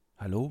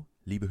Hallo,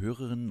 liebe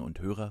Hörerinnen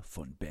und Hörer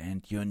von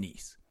Band Your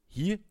Knees.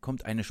 Hier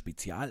kommt eine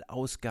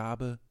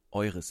Spezialausgabe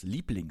eures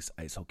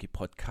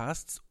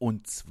Lieblings-Eishockey-Podcasts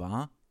und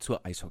zwar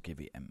zur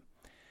Eishockey-WM.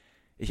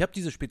 Ich habe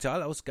diese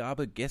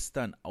Spezialausgabe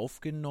gestern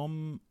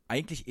aufgenommen,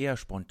 eigentlich eher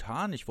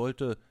spontan. Ich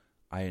wollte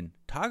einen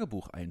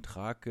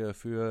Tagebucheintrag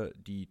für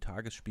die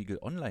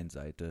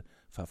Tagesspiegel-Online-Seite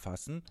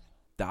verfassen.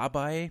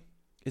 Dabei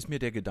ist mir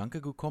der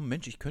Gedanke gekommen,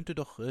 Mensch, ich könnte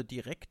doch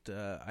direkt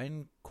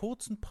einen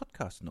kurzen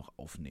Podcast noch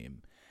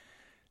aufnehmen.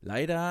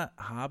 Leider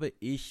habe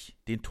ich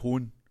den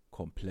Ton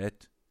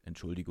komplett,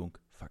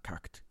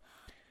 verkackt.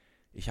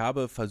 Ich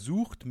habe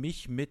versucht,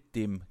 mich mit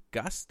dem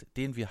Gast,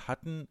 den wir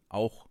hatten,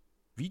 auch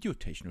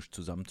videotechnisch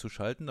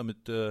zusammenzuschalten,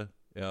 damit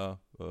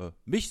er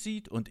mich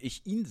sieht und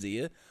ich ihn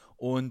sehe.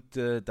 Und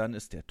dann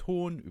ist der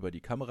Ton über die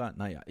Kamera.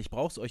 Naja, ich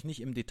brauche es euch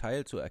nicht im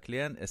Detail zu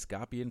erklären. Es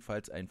gab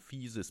jedenfalls ein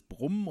fieses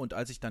Brummen. Und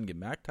als ich dann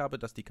gemerkt habe,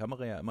 dass die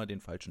Kamera ja immer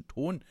den falschen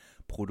Ton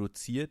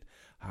produziert,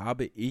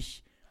 habe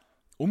ich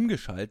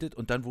umgeschaltet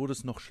und dann wurde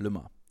es noch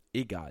schlimmer.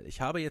 Egal,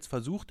 ich habe jetzt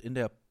versucht, in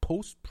der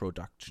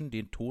Post-Production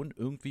den Ton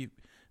irgendwie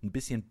ein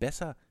bisschen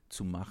besser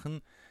zu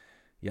machen.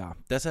 Ja,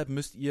 deshalb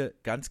müsst ihr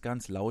ganz,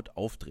 ganz laut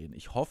aufdrehen.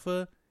 Ich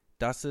hoffe,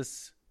 dass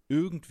es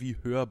irgendwie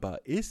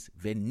hörbar ist.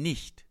 Wenn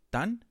nicht,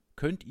 dann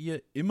könnt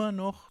ihr immer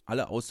noch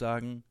alle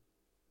Aussagen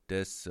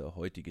des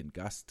heutigen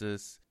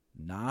Gastes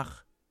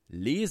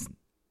nachlesen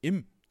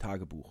im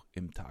Tagebuch,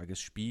 im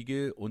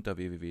Tagesspiegel unter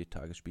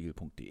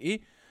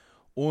www.tagesspiegel.de.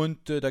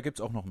 Und da gibt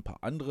es auch noch ein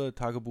paar andere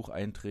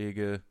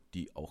Tagebucheinträge,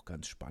 die auch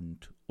ganz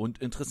spannend und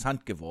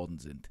interessant geworden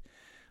sind.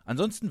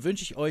 Ansonsten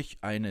wünsche ich euch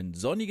einen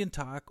sonnigen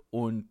Tag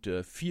und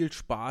viel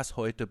Spaß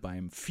heute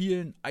beim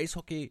vielen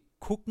Eishockey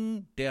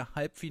gucken der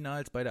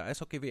Halbfinals bei der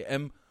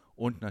Eishockey-WM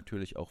und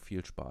natürlich auch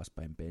viel Spaß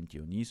beim Band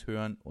Your Knees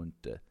hören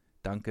und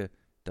danke,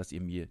 dass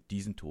ihr mir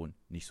diesen Ton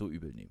nicht so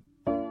übel nehmt.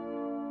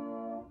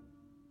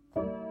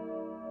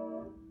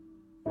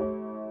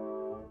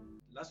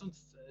 Lass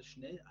uns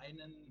schnell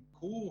einen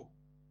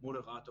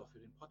Co-Moderator für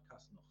den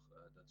Podcast noch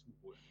dazu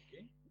holen,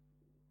 okay?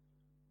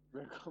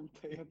 Wer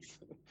kommt da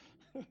jetzt?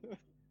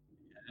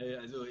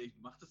 Also ich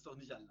mach das doch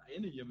nicht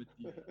alleine hier mit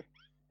dir.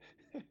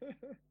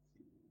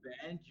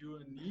 Band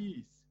Your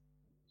Knees.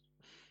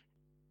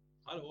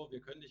 Hallo, wir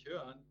können dich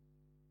hören.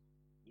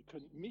 Ihr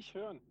könnt mich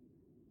hören.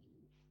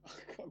 Ach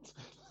Gott.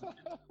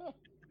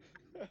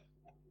 Das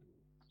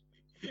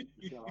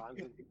ist ja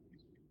Wahnsinn.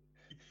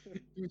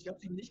 Du, ich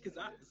hab's ihm nicht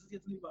gesagt, das ist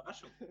jetzt eine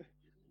Überraschung.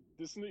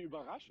 Das ist eine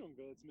Überraschung,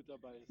 wer jetzt mit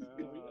dabei ist.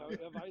 Ja.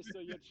 Er weiß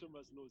ja jetzt schon,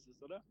 was los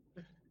ist, oder?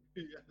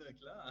 Ja, na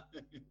klar.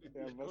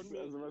 Ja, was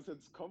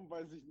jetzt kommt,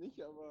 weiß ich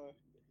nicht, aber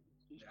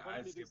ich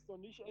kann mir das doch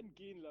nicht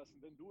entgehen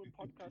lassen, wenn du im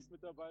Podcast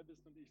mit dabei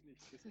bist und ich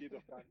nicht. Das geht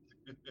doch gar nicht.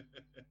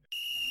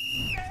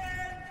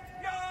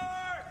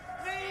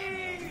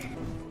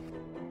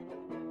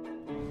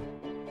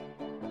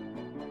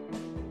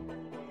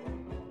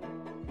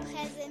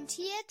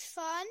 Präsentiert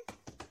von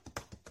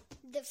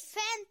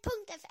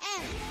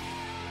TheFan.fm.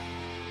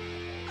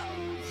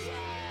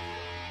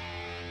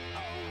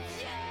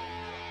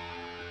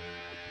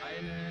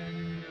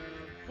 Einen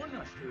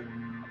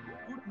wunderschönen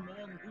guten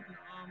Morgen, guten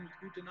Abend,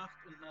 gute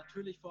Nacht und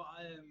natürlich vor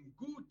allem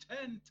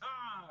guten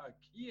Tag.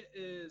 Hier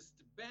ist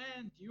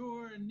Band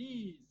Your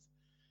Knees,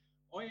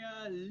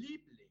 euer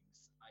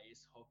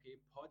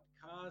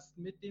Lieblings-Eishockey-Podcast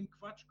mit dem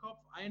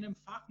Quatschkopf, einem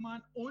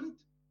Fachmann und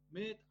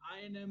mit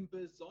einem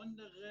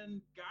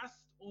besonderen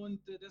Gast.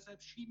 Und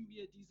deshalb schieben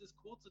wir dieses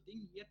kurze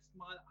Ding jetzt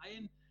mal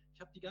ein. Ich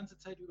habe die ganze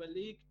Zeit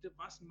überlegt,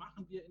 was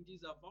machen wir in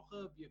dieser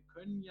Woche? Wir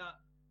können ja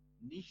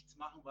nichts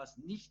machen, was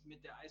nicht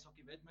mit der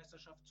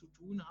Eishockey-Weltmeisterschaft zu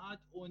tun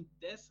hat. Und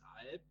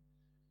deshalb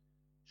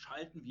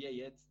schalten wir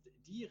jetzt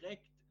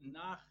direkt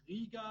nach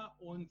Riga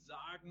und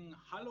sagen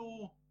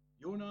Hallo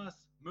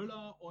Jonas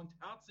Müller und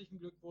herzlichen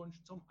Glückwunsch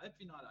zum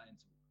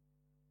Halbfinaleinzug.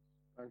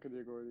 Danke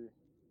dir, Goldi.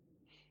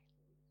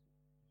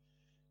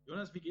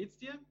 Jonas, wie geht's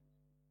dir?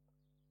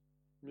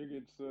 Mir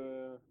geht's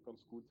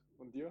ganz gut.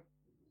 Und dir?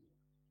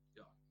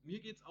 Ja, mir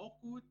geht's auch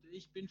gut.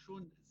 Ich bin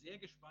schon sehr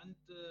gespannt,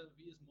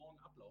 wie es morgen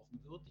ablaufen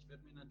wird. Ich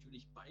werde mir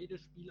natürlich beide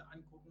Spiele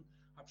angucken,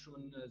 habe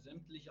schon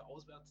sämtliche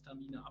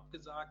Auswärtstermine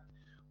abgesagt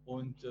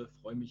und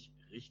freue mich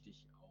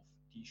richtig auf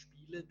die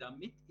Spiele.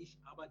 Damit ich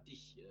aber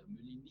dich,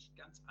 Mülli, nicht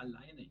ganz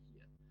alleine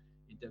hier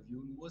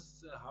interviewen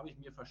muss, habe ich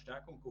mir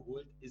Verstärkung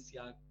geholt, ist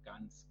ja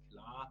ganz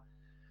klar.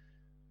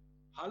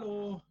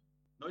 Hallo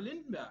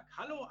Neulindenberg,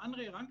 hallo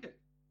André Ranke.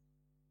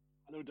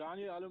 Hallo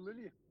Daniel, hallo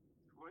Mülli.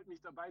 Freut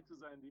mich dabei zu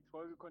sein. Die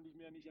Folge konnte ich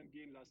mir ja nicht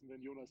entgehen lassen,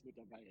 wenn Jonas mit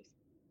dabei ist.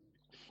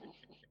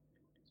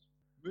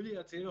 Mülli,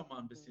 erzähl doch mal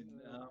ein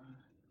bisschen.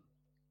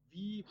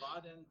 Wie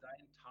war denn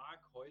dein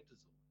Tag heute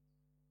so?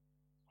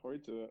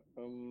 Heute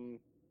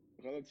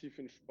relativ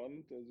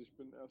entspannt. Also ich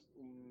bin erst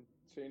um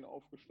 10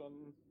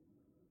 aufgestanden,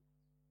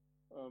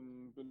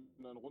 bin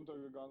dann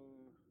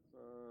runtergegangen.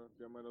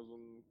 Wir haben ja da so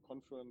einen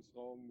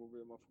Conference-Raum, wo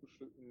wir immer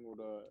frühstücken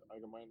oder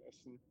allgemein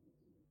essen,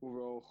 wo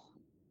wir auch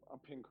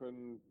abhängen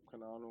können.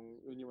 Keine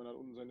Ahnung, irgendjemand hat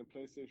unten seine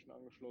Playstation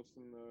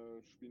angeschlossen,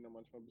 spielen da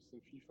manchmal ein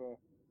bisschen FIFA.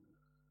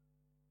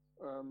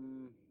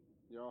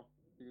 Ja,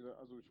 wie gesagt,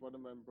 also ich war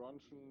dann beim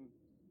Brunchen,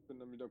 bin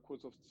dann wieder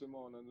kurz aufs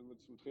Zimmer und dann sind wir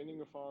zum Training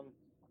gefahren.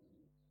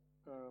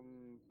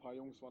 Ein paar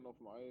Jungs waren auf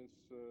dem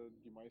Eis,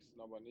 die meisten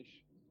aber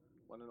nicht.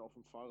 Waren dann auf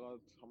dem Fahrrad,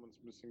 haben uns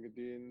ein bisschen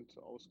gedehnt,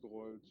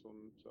 ausgerollt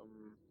und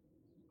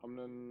haben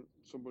dann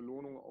zur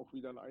Belohnung auch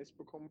wieder ein Eis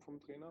bekommen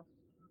vom Trainer.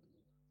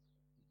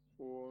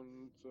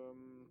 Und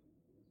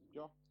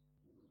ja,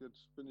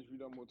 jetzt bin ich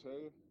wieder im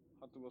Hotel,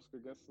 hatte was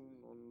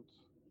gegessen und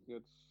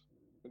jetzt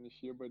bin ich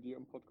hier bei dir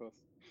im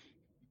Podcast.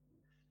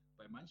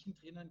 Bei manchen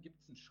Trainern gibt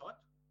es einen Shot,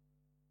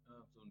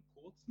 so einen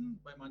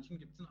kurzen, bei manchen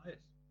gibt es ein Eis.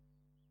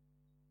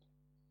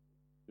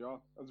 Ja,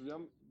 also wir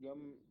haben,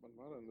 wann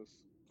war denn das?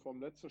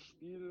 Vorm letzten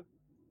Spiel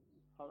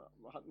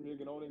hatten wir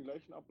genau den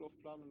gleichen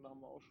Ablaufplan und da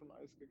haben wir auch schon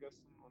Eis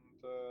gegessen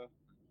und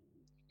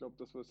ich glaube,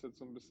 dass wir es jetzt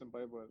so ein bisschen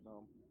beibehalten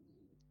haben.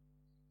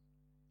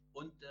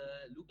 Und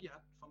Luki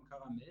hat vom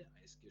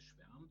Karamelleis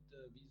geschwärmt.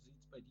 Wie sieht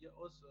es bei dir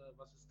aus?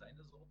 Was ist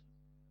deine Sorte?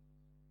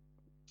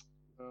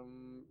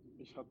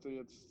 Ich hatte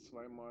jetzt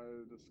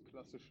zweimal das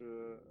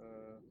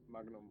klassische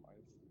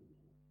Magnum-Eis. Alles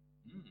klar.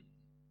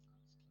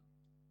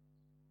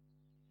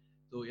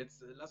 So,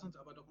 jetzt lass uns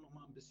aber doch noch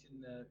mal ein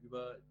bisschen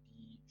über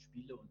die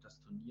Spiele und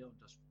das Turnier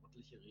und das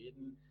Sportliche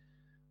reden.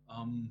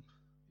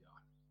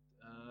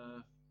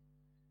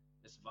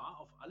 Es war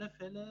auf alle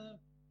Fälle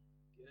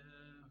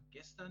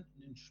gestern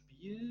ein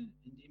Spiel,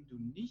 in dem du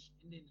nicht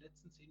in den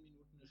letzten 10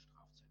 Minuten eine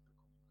Strafzeit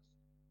bekommen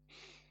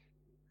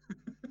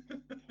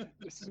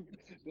hast.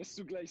 Dass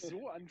du gleich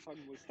so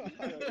anfangen musst. Das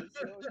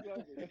ist ja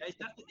unglaublich. Ja, ich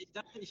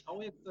dachte, ich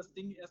hau jetzt das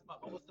Ding erstmal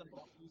raus, dann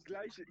brauchst du es.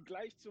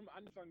 Gleich zum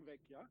Anfang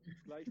weg, ja?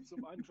 Gleich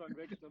zum Anfang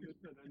weg,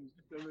 damit wir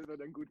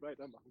dann gut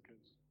weitermachen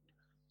können.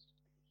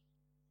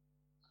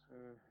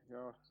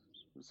 Ja,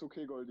 ist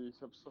okay, Goldi,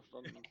 ich habe es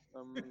verstanden.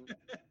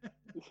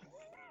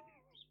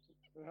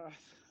 Ja,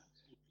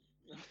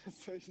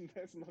 was soll ich denn da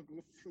jetzt noch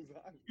groß zu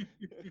sagen?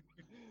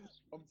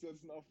 Ob es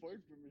jetzt ein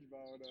Erfolg für mich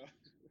war oder.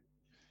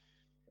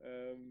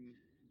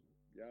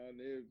 Ja,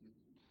 nee,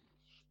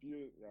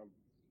 Spiel, ja,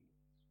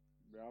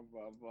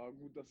 war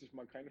gut, dass ich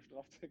mal keine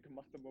Strafzeit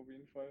gemacht habe, auf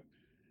jeden Fall.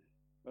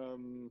 Ja,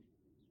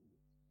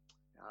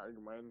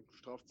 allgemein,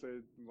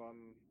 Strafzeiten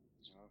waren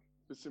ja,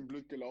 ein bisschen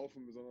blöd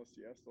gelaufen, besonders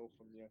die erste auch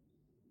von mir.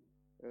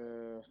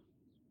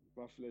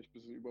 War vielleicht ein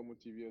bisschen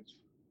übermotiviert.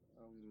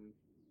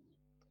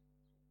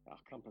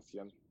 Ach, kann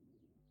passieren.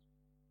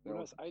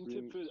 Jonas, Ja,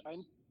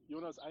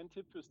 Jonas, ein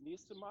Tipp fürs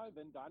nächste Mal,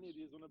 wenn Daniel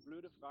dir so eine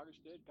blöde Frage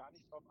stellt, gar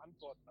nicht darauf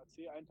antworten.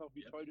 Erzähl einfach,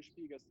 wie toll das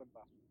Spiel gestern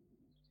war.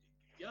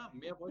 Ja,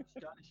 mehr wollte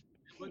ich gar nicht.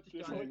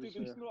 Der wollte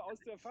dich nur aus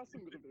der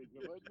Fassung bringen.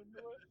 Der wollte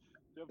nur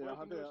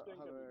hat er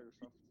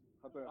geschafft.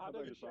 Hat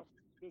er geschafft.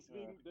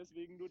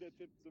 Deswegen nur der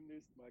Tipp zum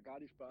nächsten Mal. Gar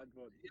nicht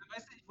beantworten. Ja,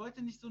 weißt du, ich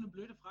wollte nicht so eine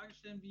blöde Frage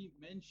stellen wie,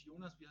 Mensch,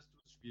 Jonas, wie hast du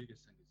das Spiel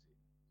gestern gesehen?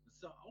 Das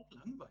ist doch auch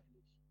langweilig.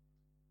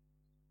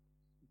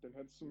 Dann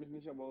hättest du mich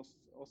nicht aber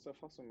aus der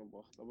Fassung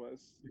gebracht. Aber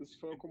es ist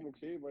vollkommen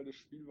okay, weil das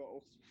Spiel war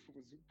auch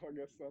super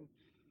gestern.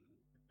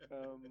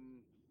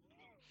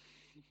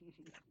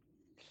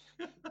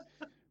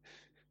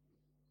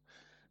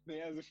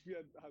 Nee, also das Spiel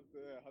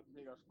hat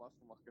mega Spaß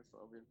gemacht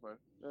gestern auf jeden Fall.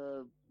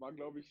 War,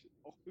 glaube ich,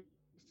 auch ein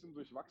bisschen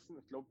durchwachsen.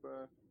 Ich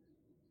glaube,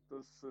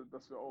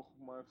 dass wir auch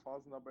mal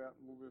Phasen dabei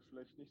hatten, wo wir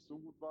vielleicht nicht so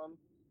gut waren,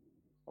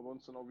 aber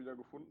uns dann auch wieder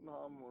gefunden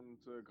haben.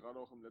 Und gerade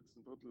auch im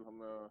letzten Drittel haben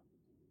wir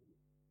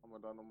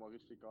da nochmal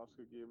richtig Gas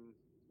gegeben.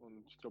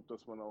 Und ich glaube,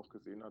 dass man auch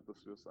gesehen hat,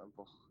 dass wir es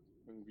einfach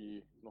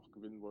irgendwie noch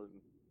gewinnen wollten.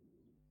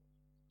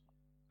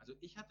 Also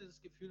ich hatte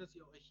das Gefühl, dass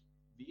ihr euch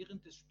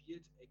während des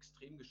Spiels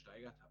extrem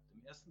gesteigert habt.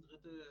 Im ersten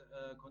Drittel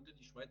konnte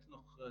die Schweiz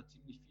noch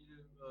ziemlich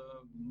viel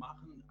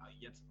machen.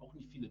 Jetzt auch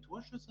nicht viele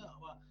Torschüsse,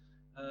 aber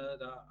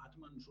da hatte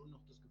man schon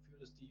noch das Gefühl,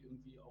 dass die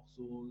irgendwie auch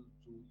so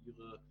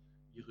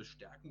ihre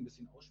Stärken ein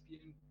bisschen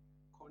ausspielen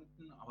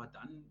konnten. Aber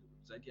dann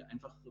seid ihr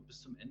einfach bis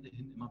zum Ende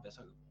hin immer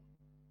besser geworden.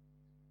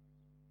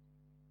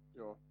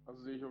 Ja,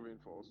 also sehe ich auf jeden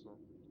Fall auch so.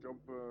 Ich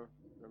glaube,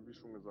 wie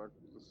schon gesagt,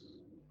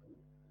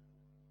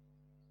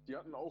 die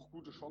hatten auch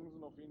gute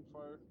Chancen auf jeden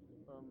Fall.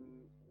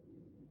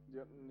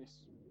 Wir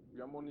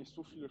haben auch nicht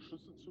so viele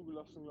Schüsse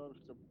zugelassen, glaube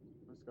ich.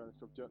 Ich weiß gar nicht, ich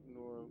glaube, die hatten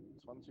nur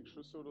 20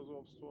 Schüsse oder so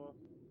aufs Tor.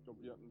 Ich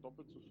glaube, die hatten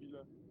doppelt so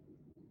viele.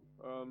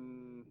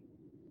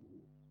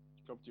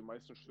 Ich glaube, die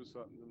meisten Schüsse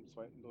hatten sie im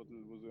zweiten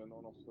Drittel, wo sie dann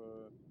auch noch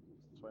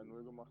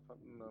 2-0 gemacht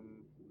hatten.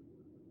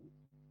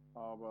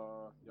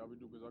 Aber ja, wie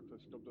du gesagt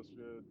hast, ich glaube, dass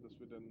wir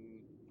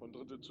dann von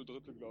Drittel zu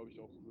Drittel, glaube ich,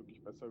 auch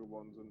wirklich besser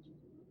geworden sind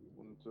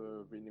und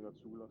weniger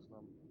zugelassen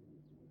haben.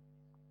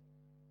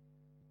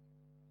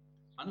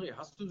 André,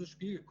 hast du das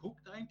Spiel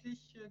geguckt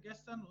eigentlich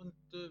gestern und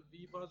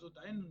wie war so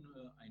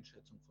deine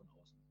Einschätzung von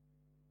außen?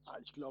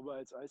 Ich glaube,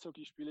 als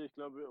Eishockeyspieler,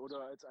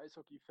 oder als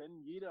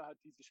Eishockey-Fan, jeder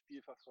hat dieses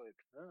Spiel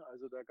verfolgt. Ne?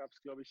 Also da gab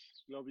es, glaube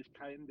ich,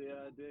 keinen,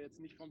 der jetzt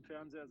nicht vom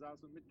Fernseher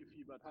saß und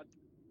mitgefiebert hat.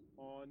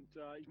 Und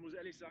ich muss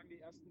ehrlich sagen, die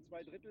ersten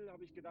 2 Drittel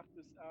habe ich gedacht,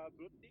 das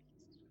wird nichts.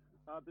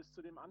 Bis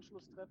zu dem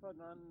Anschlusstreffer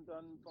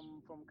dann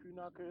vom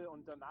Kühnacke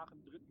und danach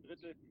im dritten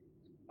Drittel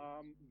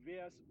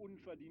wäre es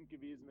unverdient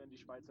gewesen, wenn die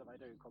Schweizer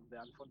weitergekommen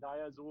wären. Von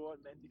daher so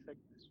im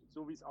Endeffekt,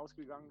 so wie es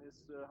ausgegangen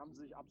ist, haben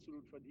sie sich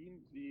absolut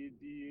verdient.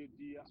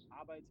 Die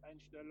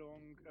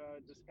Arbeitseinstellung,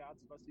 das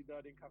Herz, was sie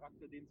da, den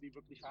Charakter, den sie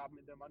wirklich haben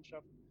in der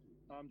Mannschaft,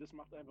 das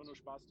macht einfach nur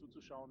Spaß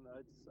zuzuschauen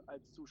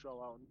als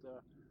Zuschauer. Und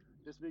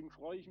deswegen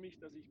freue ich mich,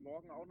 dass ich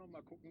morgen auch noch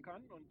mal gucken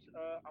kann und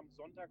am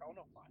Sonntag auch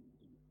noch mal.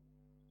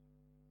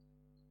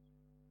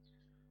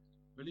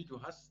 Willi,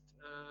 du hast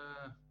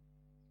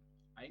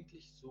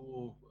eigentlich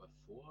so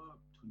vor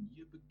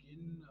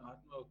Turnierbeginn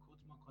hatten wir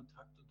kurz mal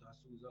Kontakt und da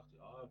hast du gesagt,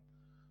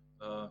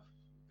 ja,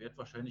 werd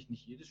wahrscheinlich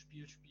nicht jedes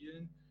Spiel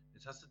spielen.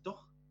 Jetzt hast du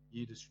doch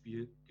jedes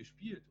Spiel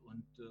gespielt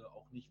und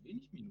auch nicht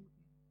wenig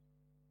Minuten.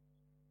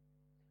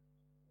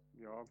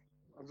 Ja,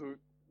 also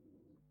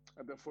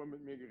hat er vorhin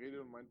mit mir geredet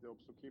und meinte, ob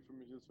es okay für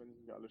mich ist, wenn ich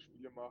nicht alle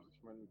Spiele mache.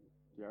 Ich meine,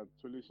 ja,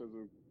 natürlich,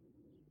 also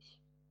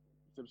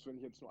selbst wenn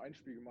ich jetzt nur ein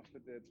Spiel gemacht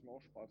hätte, hätte es mir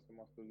auch Spaß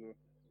gemacht. Also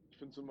ich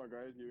finde es immer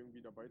geil, hier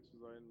irgendwie dabei zu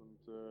sein und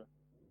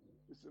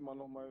ist immer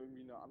noch mal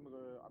irgendwie eine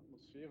andere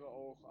Atmosphäre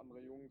auch,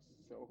 andere Jungs,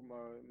 ist ja auch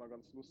immer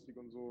ganz lustig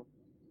und so.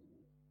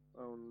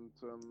 Und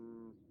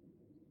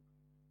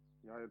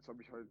ja, jetzt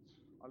habe ich halt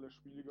alle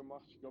Spiele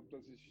gemacht. Ich glaube,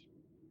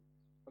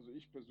 also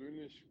ich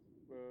persönlich,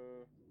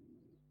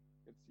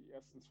 jetzt die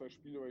ersten 2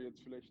 Spiele war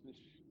jetzt vielleicht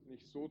nicht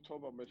so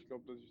top, aber ich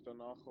glaube, dass ich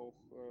danach auch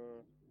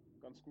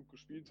ganz gut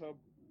gespielt habe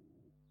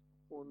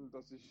und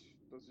dass ich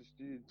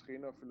die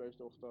Trainer vielleicht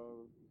auch da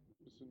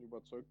ein bisschen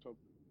überzeugt habe,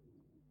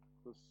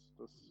 dass,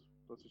 dass,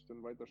 dass ich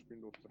dann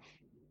weiterspielen durfte.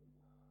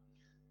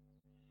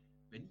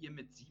 Wenn ihr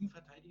mit 7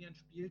 Verteidigern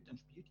spielt, dann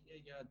spielt ihr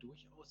ja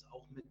durchaus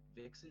auch mit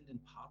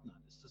wechselnden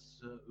Partnern. Ist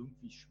das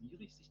irgendwie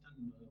schwierig, sich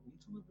dann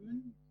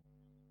umzugewöhnen?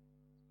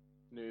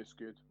 Nee, es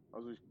geht.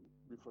 Also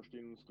wir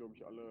verstehen uns, glaube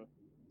ich, alle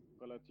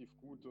relativ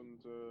gut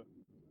und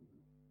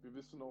wir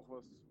wissen auch,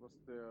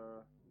 was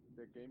der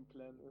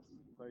Gameplan ist,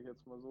 sage ich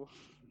jetzt mal so.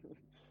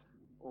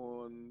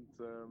 Und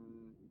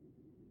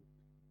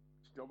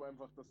ich glaube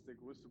einfach, dass der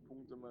größte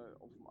Punkt immer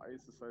auf dem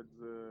Eis ist halt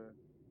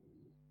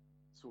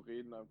zu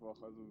reden einfach.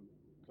 Also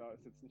klar,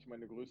 ist jetzt nicht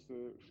meine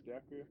größte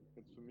Stärke,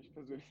 jetzt für mich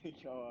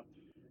persönlich, aber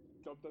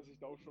ich glaube, dass ich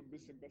da auch schon ein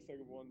bisschen besser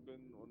geworden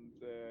bin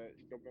und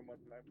ich glaube, wenn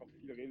man einfach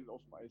viel redet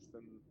auf dem Eis,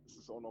 dann ist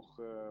es auch noch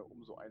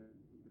umso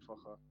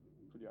einfacher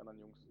für die anderen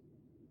Jungs.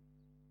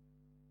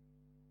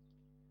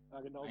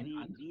 Ja, genau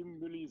wie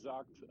Mülli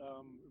sagt.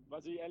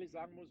 Was ich ehrlich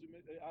sagen muss,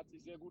 er hat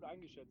sich sehr gut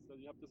eingeschätzt.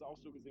 Also ich habe das auch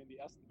so gesehen. Die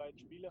ersten beiden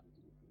Spiele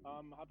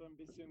hat er ein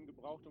bisschen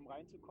gebraucht, um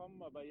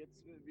reinzukommen. Aber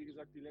jetzt, wie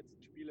gesagt, die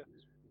letzten Spiele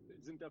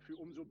sind dafür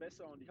umso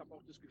besser. Und ich habe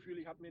auch das Gefühl,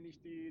 ich habe mir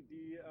nicht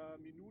die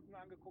Minuten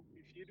angeguckt,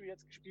 wie viel du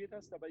jetzt gespielt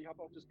hast. Aber ich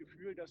habe auch das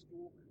Gefühl, dass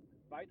du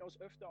weitaus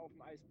öfter auf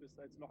dem Eis bist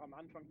als noch am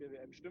Anfang der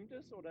WM. Stimmt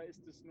es oder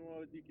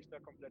liege ich da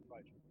komplett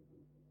falsch?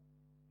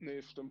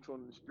 Nee, stimmt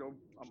schon. Ich glaube,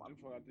 am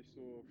Anfang hatte ich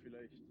so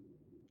vielleicht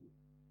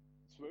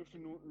 12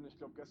 Minuten. Ich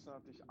glaube, gestern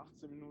hatte ich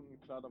 18 Minuten.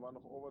 Klar, da war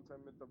noch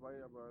Overtime mit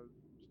dabei, aber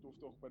ich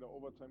durfte auch bei der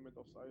Overtime mit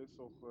aufs Eis,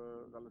 auch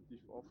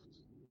relativ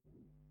oft.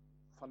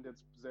 Fand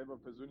jetzt selber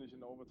persönlich in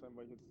der Overtime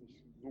war ich jetzt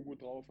nicht so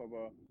gut drauf,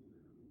 aber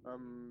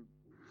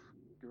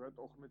gehört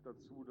auch mit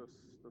dazu,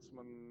 dass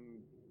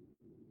man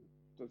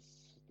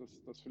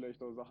dass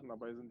vielleicht auch Sachen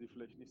dabei sind, die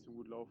vielleicht nicht so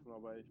gut laufen,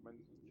 aber ich meine,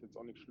 es ist jetzt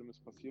auch nichts Schlimmes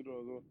passiert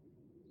oder so.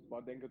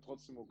 War, denke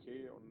trotzdem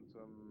okay und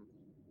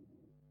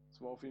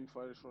es war auf jeden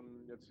Fall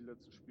schon jetzt die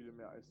letzten Spiele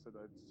mehr Eiszeit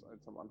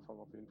als am Anfang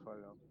auf jeden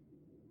Fall, ja.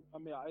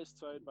 Haben mehr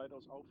Eiszeit,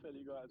 weitaus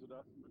auffälliger, also da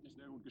hast du wirklich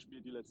sehr gut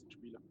gespielt, die letzten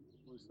Spiele,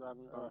 muss ich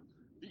sagen.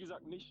 Wie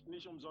gesagt,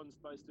 nicht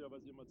umsonst, weißt du ja,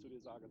 was ich immer zu dir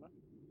sage, ne?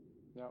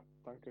 Ja,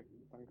 danke,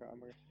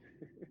 André.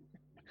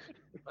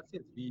 Was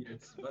jetzt, wie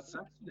jetzt? Was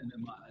sagst du denn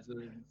immer? Also,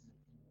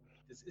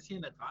 das ist hier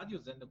eine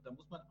Radiosendung, da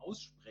muss man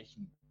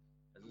aussprechen.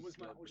 Also muss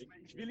man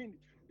aussprechen.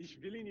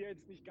 Ich will ihn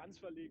jetzt nicht ganz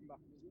verlegen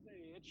machen. Das ist er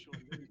ja jetzt schon.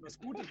 Wenn ich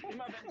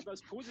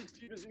was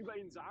Positives über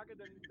ihn sage,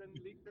 dann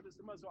legt er das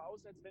immer so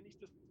aus, als wenn ich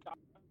das gar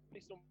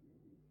nicht so.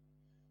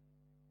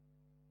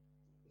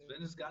 Wenn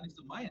du es gar nicht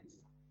so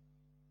meinst.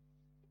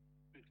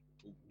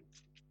 Oh.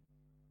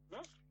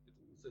 Ja?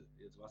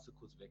 Jetzt warst du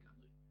kurz weg,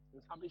 André.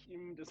 Das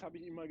habe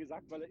ich ihm mal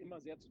gesagt, weil er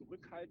immer sehr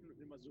zurückhaltend und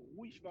immer so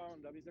ruhig war.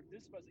 Und da habe ich gesagt,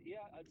 das, was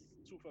er als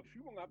zur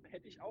Verfügung hat,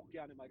 hätte ich auch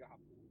gerne mal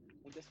gehabt.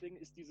 Und deswegen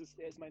ist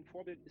er ist mein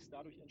Vorbild, ist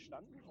dadurch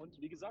entstanden. Und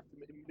wie gesagt,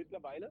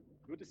 mittlerweile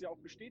wird es ja auch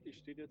bestätigt.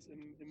 Steht jetzt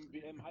im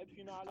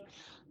WM-Halbfinale,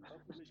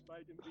 hoffentlich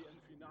bald im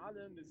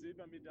WM-Finale. Eine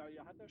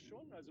Silbermedaille hat er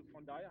schon. Also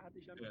von daher hatte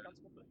ich ja nicht ganz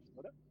unrecht,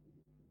 oder?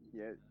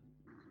 Ja, yeah.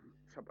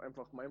 Ich habe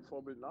einfach mein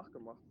Vorbild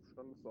nachgemacht.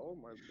 Standest du auch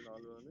im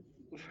Halbfinale, oder nicht?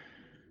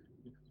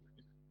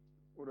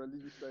 Oder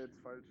liege ich da jetzt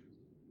falsch?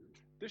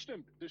 Das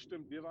stimmt.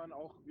 Wir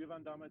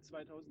waren damals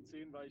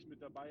 2010, war ich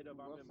mit dabei, da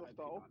waren wir im Halbfinale.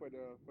 Du warst doch da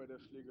auch bei der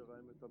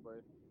Schlägerei mit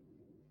dabei.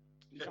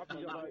 Ich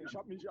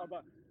habe mich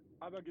aber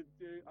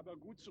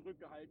gut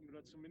zurückgehalten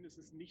oder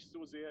zumindest nicht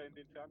so sehr in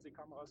den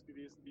Fernsehkameras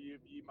gewesen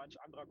wie manch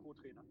anderer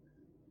Co-Trainer.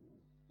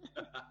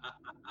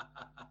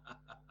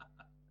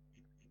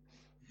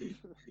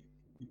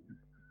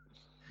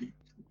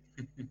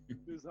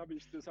 Das habe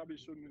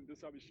ich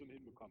schon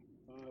hinbekommen.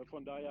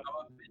 Von daher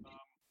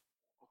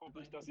hoffe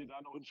ich, dass ihr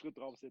da noch einen Schritt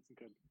draufsetzen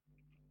könnt.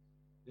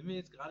 Wenn wir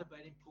jetzt gerade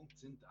bei dem Punkt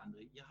sind,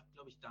 André, ihr habt,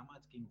 glaube ich,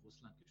 damals gegen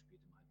Russland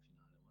gespielt im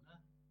Halbfinale,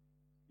 oder?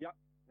 Ja,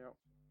 genau.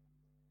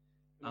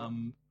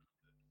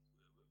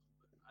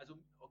 Also,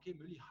 okay,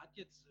 Mülli hat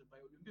jetzt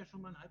bei Olympia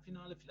schon mal ein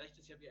Halbfinale, vielleicht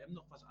ist ja WM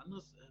noch was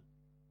anderes.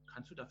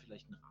 Kannst du da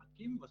vielleicht einen Rat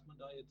geben, was man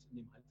da jetzt in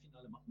dem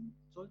Halbfinale machen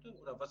sollte?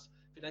 Oder was,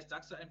 vielleicht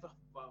sagst du einfach,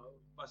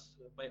 was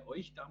bei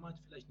euch damals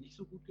vielleicht nicht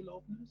so gut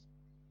gelaufen ist?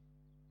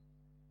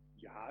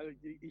 Ja,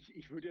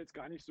 ich würde jetzt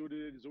gar nicht so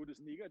das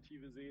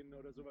Negative sehen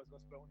oder sowas,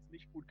 was bei uns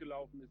nicht gut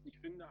gelaufen ist. Ich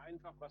finde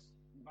einfach, was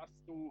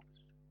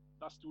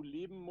du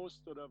leben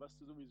musst oder was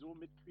du sowieso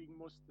mitkriegen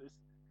musst,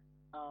 ist,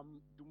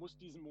 du musst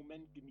diesen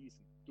Moment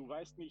genießen. Du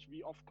weißt nicht,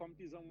 wie oft kommt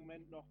dieser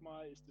Moment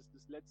nochmal. Ist es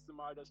das letzte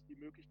Mal, dass ich die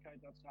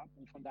Möglichkeit dazu habe?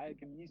 Und von daher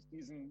genießt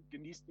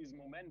diesen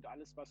Moment.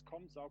 Alles, was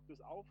kommt, saugt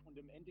es auf. Und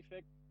im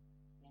Endeffekt,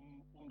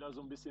 um da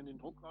so ein bisschen den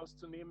Druck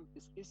rauszunehmen,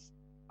 es ist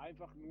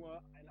einfach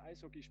nur ein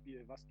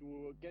Eishockeyspiel. Was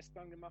du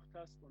gestern gemacht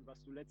hast und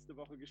was du letzte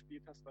Woche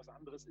gespielt hast, was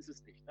anderes ist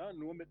es nicht. Ne?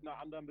 Nur mit einer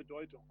anderen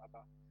Bedeutung.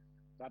 Aber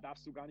da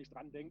darfst du gar nicht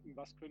dran denken,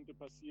 was könnte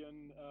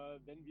passieren,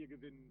 wenn wir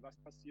gewinnen, was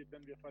passiert,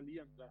 wenn wir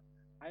verlieren.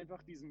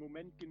 Einfach diesen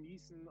Moment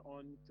genießen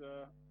und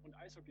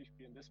Eishockey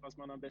spielen, das, was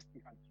man am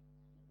besten kann.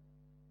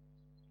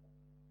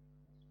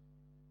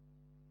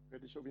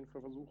 Werde ich auf jeden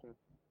Fall versuchen.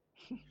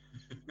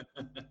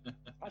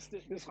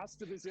 Das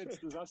hast du bis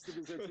jetzt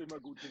immer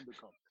gut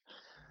hinbekommen.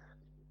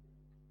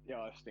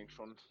 Ja, ich denke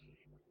schon.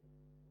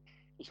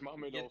 Ich mache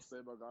mir da auch Jetzt,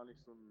 selber gar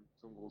nicht so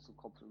einen großen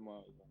Kopf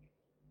immer. Also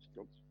ich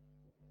glaube,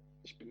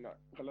 ich bin da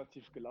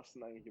relativ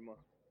gelassen eigentlich immer.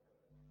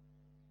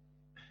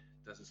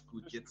 das ist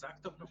gut. Jetzt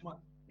sag doch noch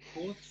mal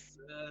kurz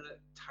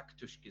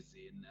taktisch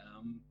gesehen.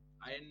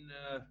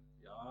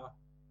 Ja,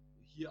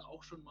 hier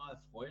auch schon mal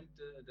Freund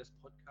des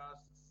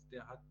Podcasts,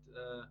 der hat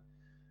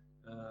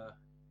äh,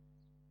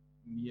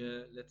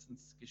 mir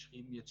letztens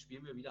geschrieben, jetzt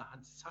spielen wir wieder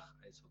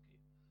Hans-Zach-Eishockey.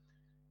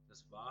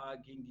 Das war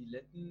gegen die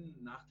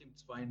Letten nach dem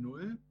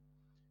 2-0.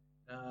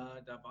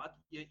 Da wart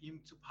ihr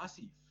ihm zu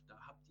passiv. Da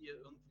habt ihr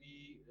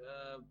irgendwie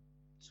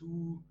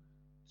zu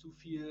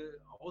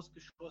viel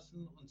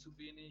ausgeschossen und zu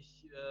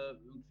wenig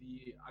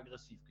irgendwie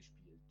aggressiv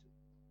gespielt.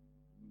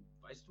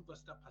 Weißt du,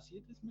 was da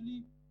passiert ist,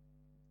 Milli?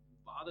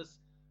 War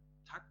das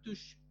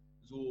taktisch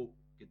so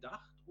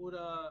gedacht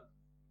oder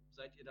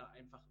seid ihr da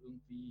einfach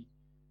irgendwie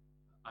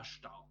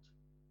erstarrt?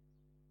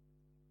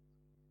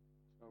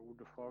 Ja,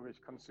 gute Frage.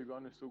 Ich kann es dir gar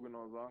nicht so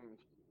genau sagen.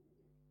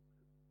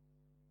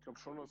 Ich glaube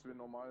schon, dass wir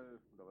normal,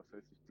 oder was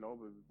heißt, ich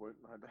glaube, wir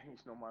wollten halt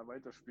eigentlich normal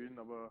weiterspielen,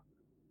 aber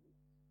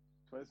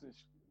ich weiß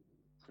nicht,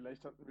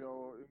 vielleicht hatten wir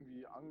auch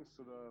irgendwie Angst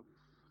oder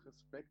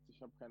Respekt.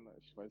 Ich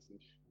weiß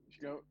nicht. Ich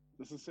glaube,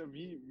 das ist ja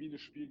wie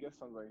das Spiel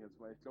gestern, sage ich jetzt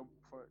mal. Ich glaube,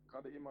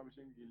 gerade eben habe ich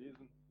irgendwie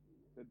gelesen,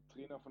 der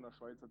Trainer von der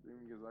Schweiz hat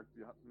irgendwie gesagt,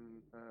 wir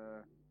hatten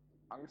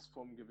Angst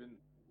vorm Gewinn.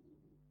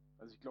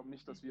 Also ich glaube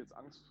nicht, dass wir jetzt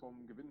Angst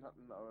vorm Gewinn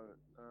hatten, aber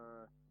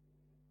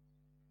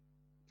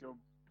ich glaube,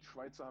 die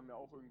Schweizer haben ja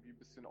auch irgendwie ein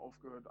bisschen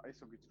aufgehört,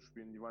 Eishockey zu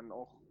spielen. Die waren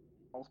auch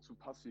zu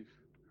passiv.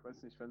 Ich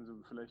weiß nicht, wenn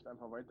sie vielleicht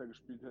einfach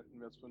weitergespielt hätten,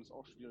 wäre es für uns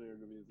auch schwieriger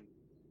gewesen.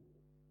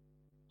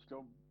 Ich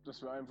glaube, dass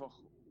wir einfach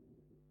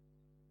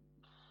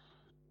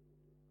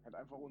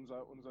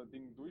unser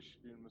Ding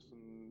durchspielen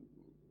müssen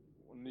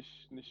und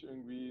nicht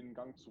irgendwie einen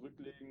Gang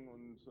zurücklegen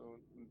und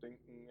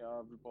denken,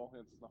 ja, wir brauchen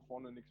jetzt nach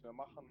vorne nichts mehr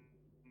machen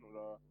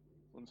oder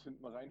uns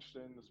hinten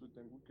reinstellen, das wird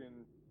dann gut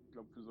gehen. Ich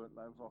glaube, wir sollten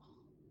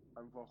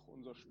einfach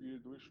unser Spiel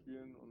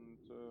durchspielen und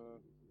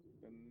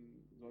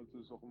dann sollte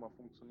es auch immer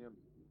funktionieren.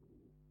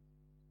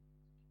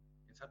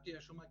 Jetzt habt ihr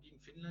ja schon mal gegen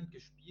Finnland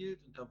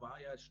gespielt und da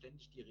war ja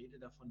ständig die Rede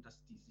davon,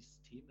 dass die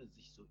Systeme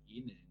sich so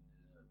ähneln.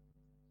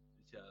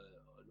 Ist ja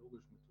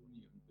logisch mit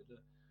Toni und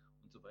Wille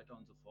und so weiter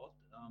und so fort.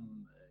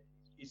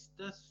 Ist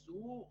das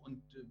so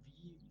und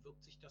wie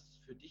wirkt sich das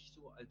für dich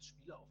so als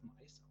Spieler auf dem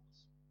Eis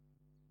aus?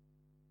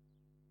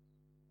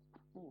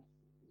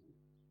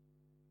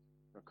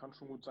 Da kann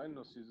schon gut sein,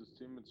 dass die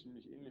Systeme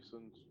ziemlich ähnlich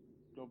sind.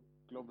 Ich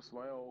glaube, es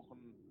war ja auch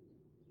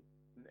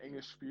ein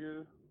enges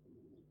Spiel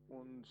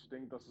und ich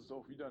denke, dass es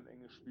auch wieder ein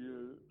enges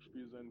Spiel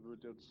sein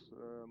wird jetzt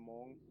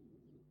morgen.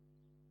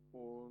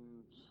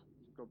 Und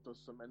ich glaube, dass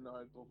es am Ende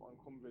halt drauf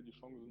ankommt, wer die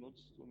Chance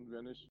nutzt und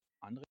wer nicht.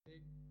 André,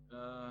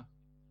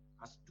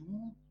 hast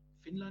du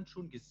Finnland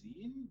schon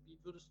gesehen? Wie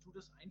würdest du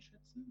das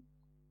einschätzen?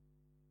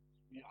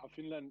 Ja,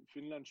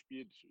 Finnland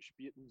spielt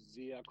ein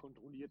sehr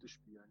kontrolliertes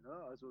Spiel. Ne?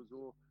 Also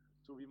so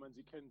wie man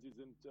sie kennt, sie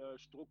sind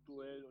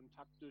strukturell und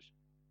taktisch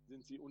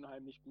sind sie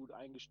unheimlich gut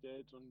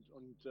eingestellt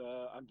und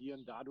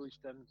agieren dadurch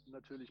dann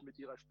natürlich mit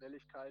ihrer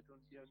Schnelligkeit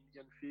und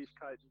ihren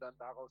Fähigkeiten dann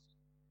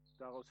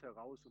daraus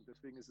heraus. Und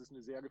deswegen ist es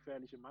eine sehr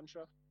gefährliche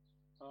Mannschaft.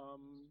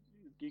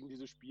 Gegen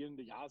diese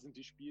Spielende, ja, sind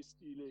die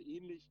Spielstile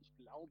ähnlich. Ich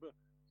glaube,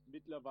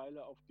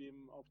 mittlerweile auf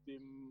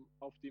dem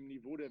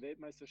Niveau der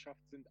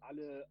Weltmeisterschaft sind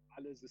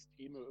alle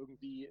Systeme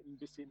irgendwie ein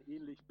bisschen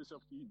ähnlich, bis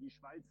auf die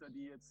Schweizer,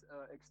 die jetzt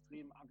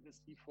extrem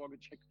aggressiv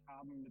vorgecheckt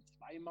haben mit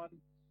 2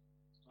 Mann,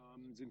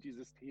 sind die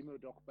Systeme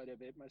doch bei der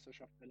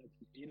Weltmeisterschaft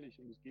relativ ähnlich.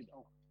 Und es geht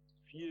auch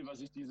viel,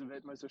 was ich diese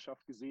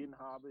Weltmeisterschaft gesehen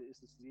habe,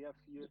 ist es sehr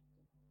viel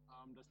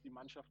dass die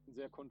Mannschaften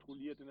sehr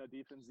kontrolliert in der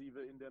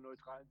Defensive in der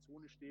neutralen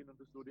Zone stehen und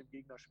es so dem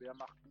Gegner schwer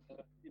macht,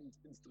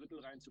 ins Drittel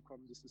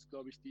reinzukommen. Das ist,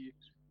 glaube ich, die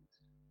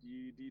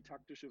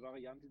taktische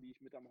Variante, die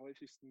ich mit am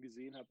häufigsten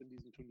gesehen habe in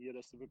diesem Turnier,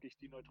 dass sie wirklich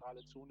die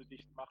neutrale Zone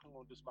dicht machen,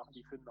 und das machen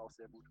die Finnen auch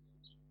sehr gut.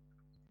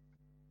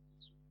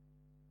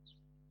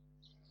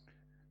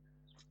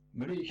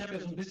 Mölli, ich habe ja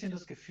so ein bisschen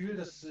das Gefühl,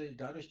 dass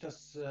dadurch,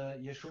 dass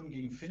ihr schon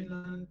gegen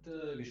Finnland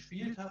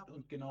gespielt habt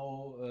und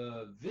genau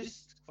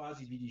wisst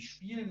quasi, wie die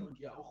spielen, und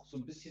ihr auch so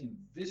ein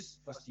bisschen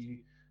wisst, was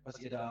ihr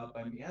da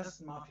beim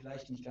ersten Mal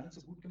vielleicht nicht ganz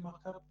so gut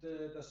gemacht habt,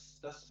 dass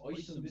das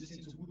euch so ein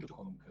bisschen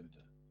zugutekommen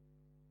könnte.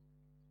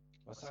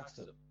 Was sagst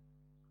du?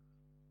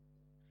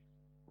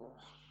 Boah,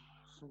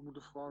 das ist eine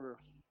gute Frage.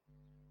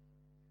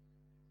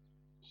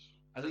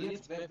 Also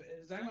jetzt,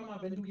 sagen wir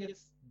mal, wenn du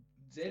jetzt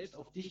selbst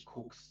auf dich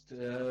guckst,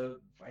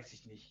 weiß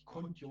ich nicht,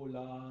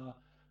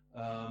 Kontiola,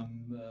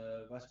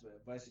 was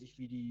weiß ich,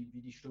 wie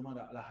die Stürmer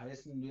da alle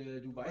heißen,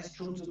 du weißt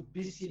schon so ein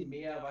bisschen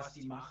mehr, was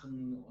die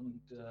machen,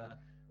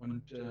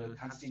 und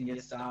kannst denen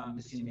jetzt da ein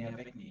bisschen mehr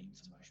wegnehmen,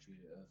 zum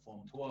Beispiel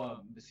vorm Tor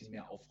ein bisschen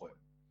mehr aufräumen.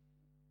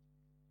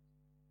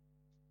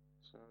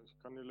 Tja, ich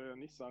kann dir leider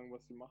nicht sagen,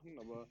 was sie machen,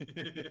 aber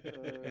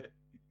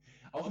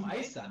Auf dem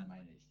Eis dann,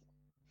 meine ich.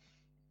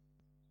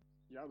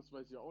 ja, das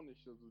weiß ich auch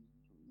nicht. Also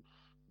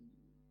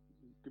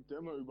gibt ja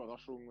immer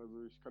Überraschungen.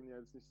 Also ich kann ja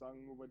jetzt nicht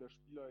sagen, nur weil der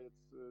Spieler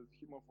jetzt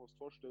sich immer vors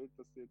Tor stellt,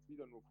 dass der jetzt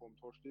wieder nur vor dem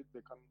Tor steht.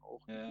 Der kann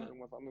auch diesmal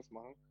irgendwas anderes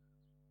machen.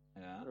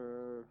 Ja.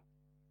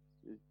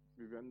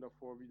 Wir werden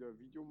davor wieder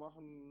Video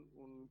machen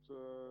und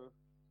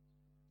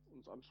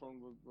uns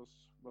anschauen,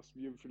 was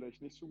wir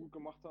vielleicht nicht so gut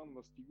gemacht haben,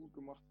 was die gut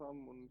gemacht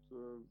haben, und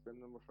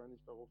werden dann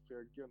wahrscheinlich darauf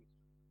reagieren.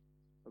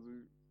 Also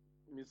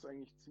mir ist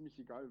eigentlich ziemlich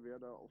egal, wer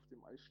da auf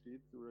dem Eis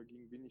steht oder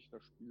gegen wen ich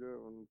da spiele,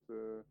 und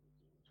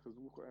ich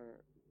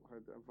versuche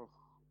halt einfach,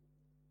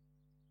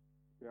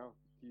 ja,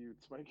 die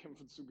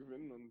Zweikämpfe zu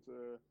gewinnen und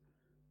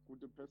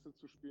gute Pässe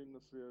zu spielen,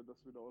 dass wir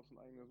da aus dem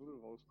eigenen Rüttel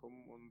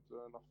rauskommen und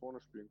nach vorne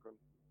spielen können.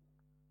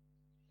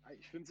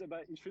 Ich finde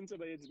es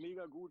aber jetzt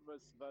mega gut,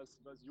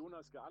 was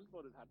Jonas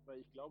geantwortet hat, weil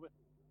ich glaube,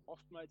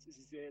 oftmals ist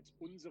es ja jetzt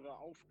unsere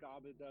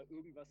Aufgabe, da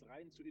irgendwas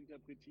rein zu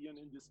interpretieren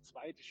in das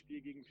zweite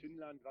Spiel gegen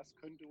Finnland. Was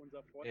könnte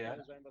unser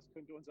Vorteil sein, was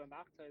könnte unser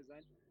Nachteil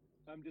sein?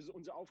 Das ist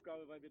unsere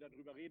Aufgabe, weil wir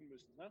darüber reden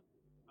müssen. Ne?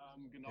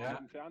 Genau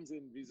im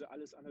Fernsehen, wie sie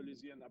alles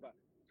analysieren. Aber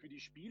für die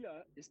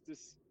Spieler ist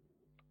es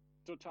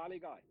total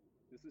egal.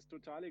 Es ist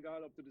total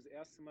egal, ob du das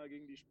erste Mal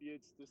gegen die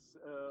spielst,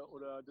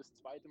 oder das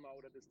zweite Mal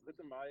oder das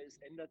dritte Mal. Es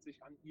ändert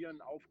sich an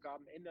ihren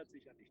Aufgaben, ändert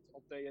sich ja nichts.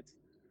 Ob da jetzt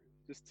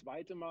das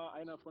zweite Mal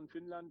einer von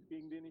Finnland,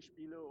 gegen den ich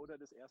spiele, oder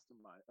das erste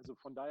Mal. Also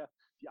von daher,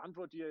 die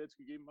Antwort, die er jetzt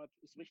gegeben hat,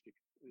 ist richtig.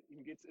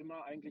 Ihm geht es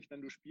immer eigentlich,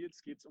 wenn du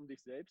spielst, geht es um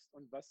dich selbst,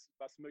 und was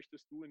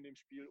möchtest du in dem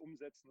Spiel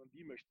umsetzen und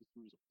wie möchtest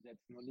du es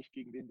umsetzen und nicht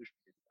gegen wen du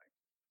spielst.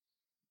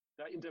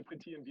 Da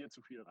interpretieren wir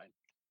zu viel rein.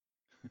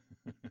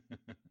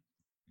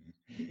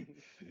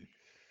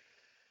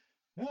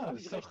 Ja,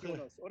 das ist recht, doch,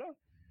 Jonas, oder?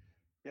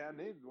 Ja,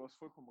 nee, du hast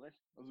vollkommen recht.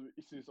 Also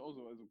ich sehe es auch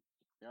so. Also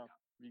ja,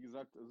 wie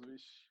gesagt, also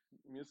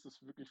mir ist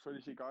es wirklich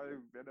völlig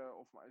egal, wer da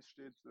auf dem Eis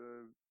steht.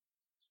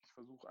 Ich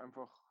versuche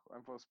einfach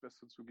das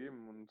Beste zu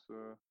geben, und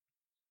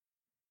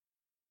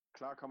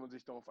klar kann man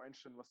sich darauf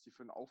einstellen, was die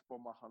für einen Aufbau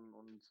machen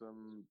und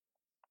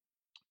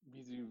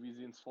wie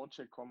sie ins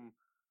Vorcheck kommen,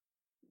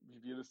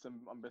 wie wir das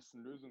dann am besten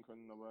lösen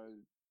können. Aber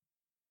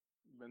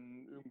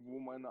wenn irgendwo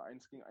mal eine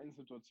 1 gegen 1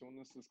 Situation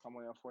ist, das kann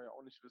man ja vorher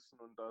auch nicht wissen,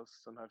 und da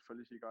ist dann halt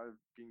völlig egal,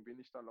 gegen wen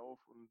ich da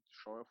laufe, und ich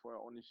schaue ja vorher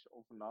auch nicht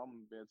auf den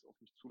Namen, wer jetzt auf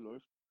mich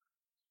zuläuft,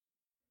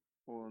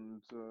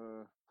 und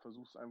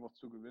versuche es einfach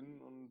zu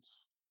gewinnen, und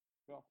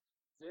ja.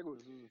 Sehr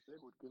gut,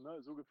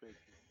 genau, so gefällt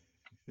es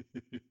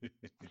mir.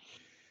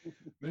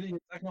 Mülli,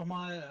 jetzt sag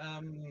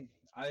nochmal,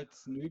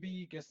 als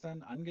Nöbi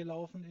gestern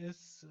angelaufen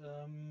ist,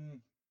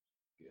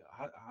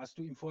 hast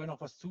du ihm vorher noch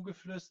was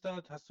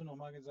zugeflüstert? Hast du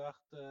nochmal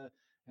gesagt,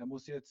 er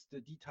muss jetzt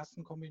die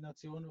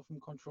Tastenkombination auf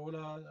dem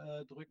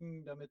Controller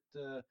drücken, damit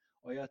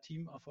euer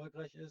Team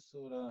erfolgreich ist?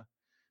 Oder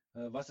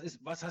was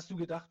hast du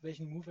gedacht,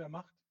 welchen Move er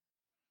macht?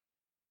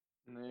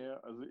 Nee,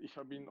 also ich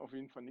habe ihnen auf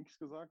jeden Fall nichts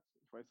gesagt.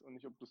 Ich weiß auch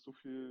nicht, ob das so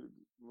viel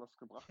was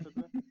gebracht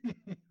hätte.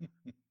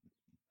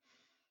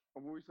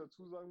 Obwohl ich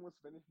dazu sagen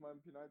muss, wenn ich mal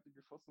einen Penalty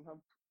geschossen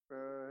habe,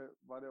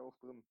 war der auch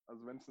drin.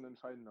 Also wenn es ein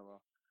entscheidender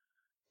war.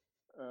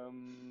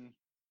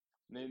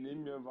 Nee,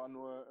 neben mir war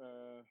nur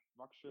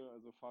Wacksche,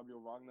 also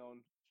Fabio Wagner,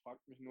 und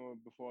fragt mich nur,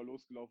 bevor er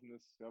losgelaufen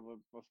ist, ja,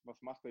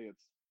 was macht er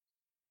jetzt?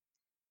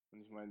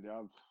 Und ich meine,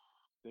 ja,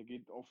 der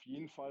geht auf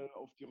jeden Fall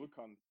auf die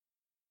Rückhand.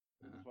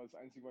 Und das war das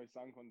Einzige, was ich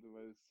sagen konnte,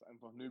 weil es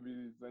einfach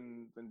Nöbi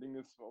sein Ding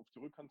ist, auf die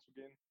Rückhand zu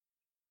gehen.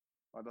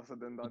 Aber dass er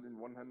denn da den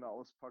One-Hander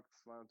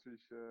auspackt, war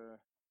natürlich,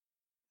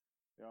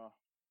 ja,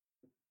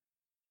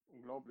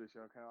 unglaublich.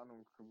 Ja, keine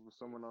Ahnung, was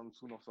soll man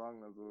dazu noch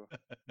sagen? Also,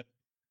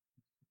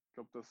 ich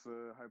glaube, dass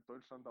halb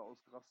Deutschland da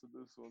ausgerastet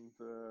ist, und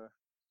wir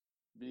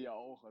ja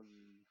auch. Also,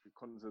 wir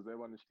konnten es ja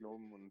selber nicht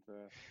glauben, und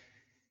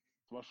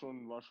es war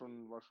schon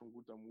ein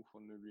guter Move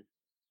von Nöbi.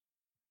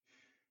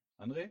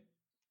 André?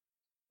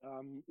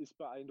 ist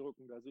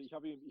beeindruckend. Also ich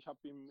habe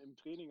ihm im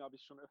Training habe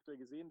ich schon öfter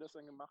gesehen, dass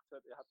er gemacht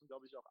hat. Er hat ihn,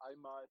 glaube ich, auch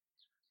einmal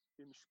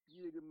im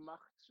Spiel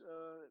gemacht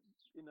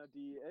in der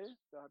DEL.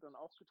 Da hat er dann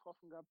auch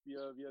getroffen gehabt, wie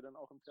er dann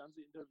auch im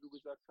Fernsehinterview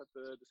gesagt hat,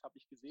 das habe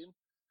ich gesehen.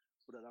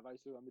 Oder da war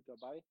ich sogar mit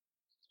dabei.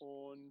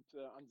 Und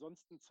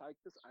ansonsten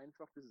zeigt es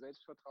einfach das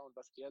Selbstvertrauen,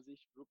 was er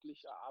sich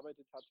wirklich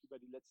erarbeitet hat über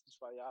die letzten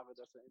 2 Jahre,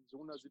 dass er in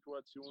so einer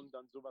Situation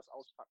dann sowas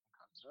auspacken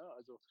kann. Ne?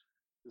 Also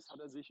das hat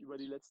er sich über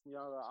die letzten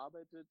Jahre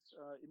erarbeitet,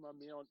 immer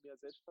mehr und mehr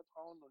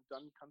Selbstvertrauen. Und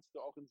dann kannst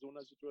du auch in so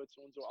einer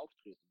Situation so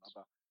auftreten.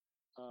 Aber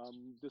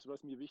das,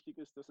 was mir wichtig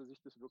ist, dass er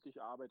sich das wirklich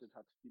erarbeitet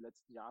hat, die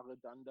letzten Jahre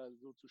dann da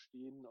so zu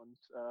stehen und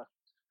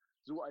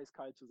so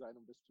eiskalt zu sein,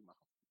 um das zu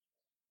machen.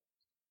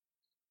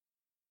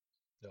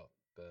 Ja,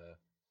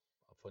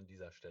 von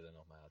dieser Stelle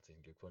nochmal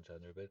herzlichen Glückwunsch, Herr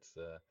Nöbels.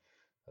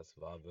 Das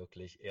war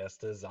wirklich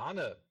erste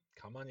Sahne,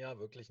 kann man ja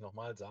wirklich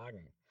nochmal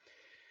sagen.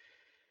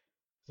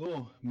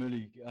 So,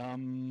 Müllig,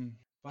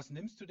 was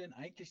nimmst du denn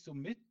eigentlich so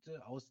mit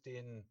aus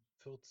den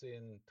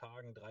 14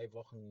 Tagen, 3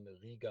 Wochen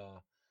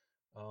Riga?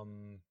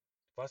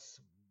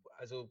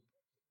 Also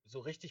so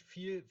richtig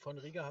viel von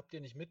Riga habt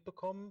ihr nicht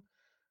mitbekommen.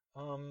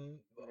 Nee.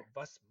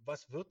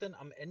 Was wird denn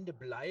am Ende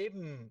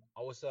bleiben,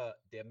 außer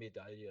der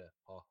Medaille?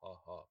 Ha,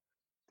 ha, ha.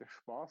 Der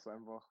Spaß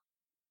einfach.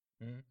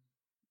 Hm?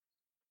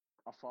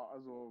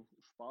 Also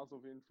Spaß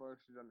auf jeden Fall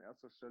steht an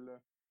erster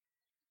Stelle.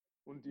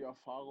 Und die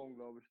Erfahrung,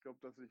 glaube ich. Ich glaube,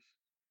 dass ich,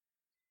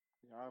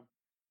 ja,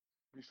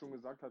 wie ich schon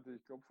gesagt hatte,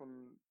 ich glaube,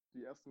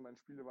 die ersten beiden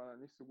Spiele waren halt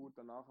nicht so gut.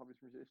 Danach habe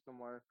ich mich echt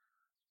nochmal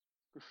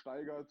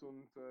gesteigert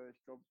und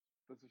ich glaube,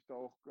 dass ich da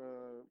auch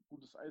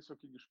gutes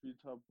Eishockey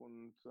gespielt habe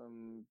und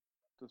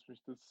dass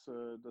ich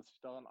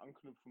daran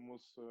anknüpfen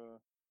muss,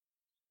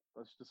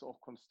 dass ich das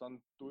auch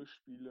konstant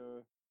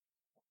durchspiele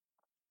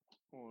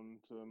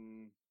und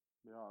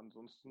ja,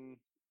 ansonsten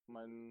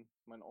mein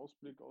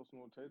Ausblick aus dem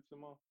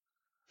Hotelzimmer.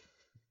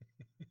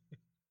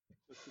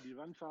 Dass du die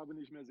Wandfarbe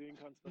nicht mehr sehen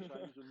kannst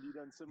wahrscheinlich und nie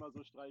dein Zimmer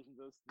so streichen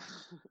wirst.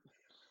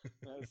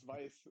 Ja, ist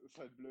weiß, ist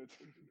halt blöd.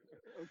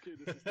 Okay,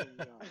 das ist dann,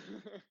 ja.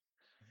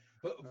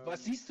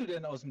 Was siehst du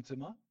denn aus dem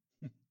Zimmer?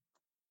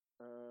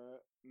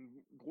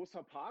 Ein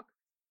großer Park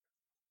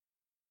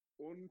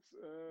und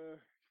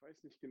ich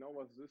weiß nicht genau,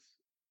 was es ist.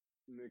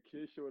 Eine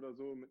Kirche oder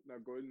so mit einer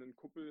goldenen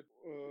Kuppel.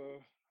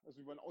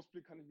 Also über einen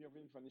Ausblick kann ich mich auf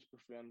jeden Fall nicht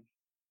beschweren.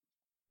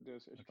 Der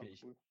ist echt Okay,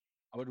 ganz cool.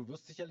 aber du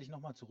wirst sicherlich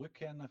nochmal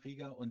zurückkehren nach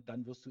Riga und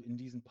dann wirst du in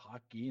diesen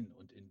Park gehen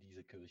und in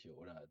diese Kirche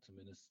oder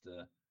zumindest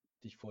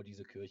dich vor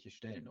diese Kirche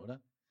stellen,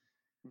 oder?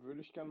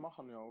 Würde ich gern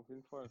machen, ja, auf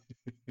jeden Fall.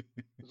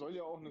 Soll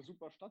ja auch eine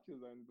super Stadt hier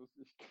sein, bloß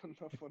ich kann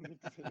davon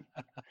nichts sehen.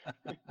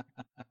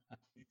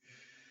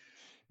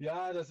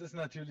 Ja, das ist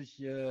natürlich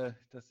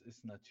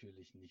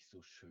nicht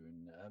so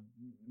schön.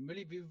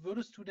 Mülli, wie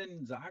würdest du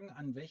denn sagen,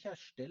 an welcher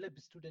Stelle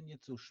bist du denn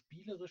jetzt so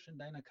spielerisch in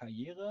deiner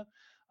Karriere?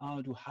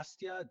 Du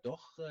hast ja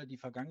doch die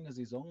vergangene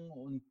Saison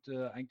und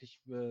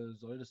eigentlich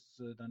soll das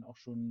dann auch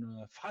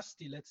schon fast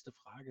die letzte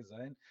Frage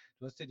sein.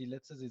 Du hast ja die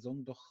letzte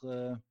Saison doch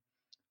ein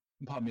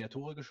paar mehr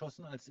Tore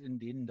geschossen als in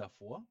denen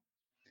davor.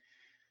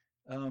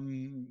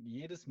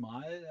 Jedes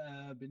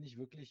Mal bin ich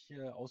wirklich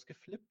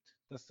ausgeflippt,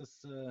 dass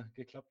das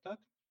geklappt hat.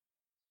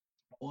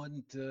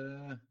 Und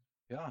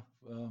ja,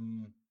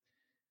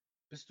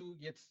 bist du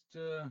jetzt,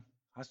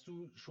 hast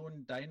du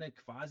schon deine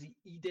quasi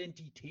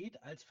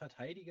Identität als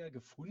Verteidiger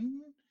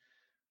gefunden?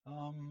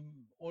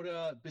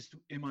 Oder bist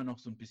du immer noch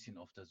so ein bisschen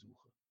auf der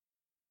Suche?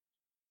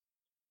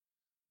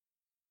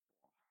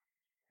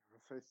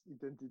 Was heißt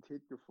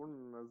Identität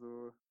gefunden?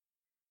 Also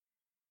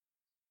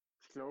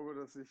ich glaube,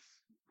 dass ich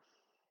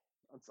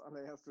als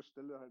allererste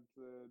Stelle halt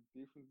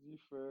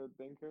defensiv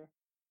denke,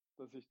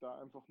 dass ich da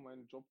einfach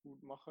meinen Job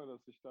gut mache,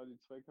 dass ich da die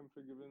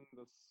Zweikämpfe gewinne,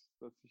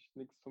 dass ich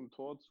nichts zum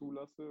Tor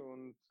zulasse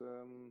und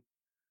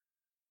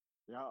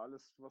ja,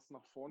 alles, was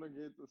nach vorne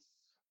geht, ist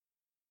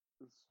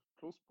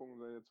Pluspunkt,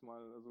 sag ich jetzt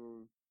mal.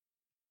 Also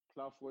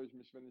klar freue ich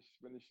mich, wenn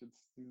ich jetzt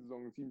die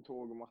Saison 7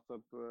 Tore gemacht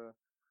habe.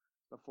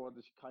 Davor hatte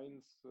ich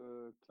keins.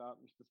 Klar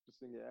hat mich das ein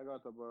bisschen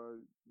geärgert, aber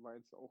war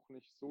jetzt auch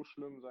nicht so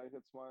schlimm, sage ich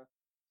jetzt mal.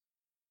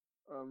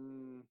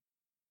 Ähm,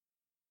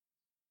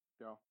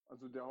 ja,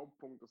 also der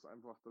Hauptpunkt ist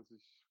einfach, dass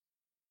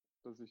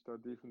ich da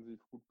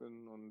defensiv gut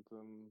bin und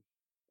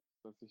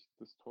dass ich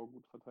das Tor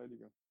gut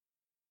verteidige.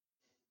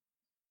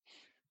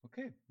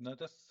 Okay, na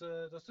das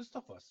ist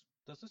doch was.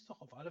 Das ist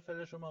doch auf alle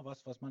Fälle schon mal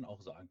was, was man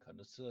auch sagen kann.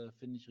 Das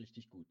finde ich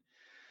richtig gut.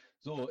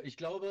 So, ich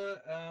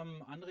glaube,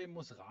 André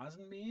muss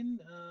Rasen mähen.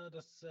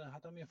 Das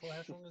hat er mir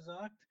vorher schon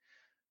gesagt.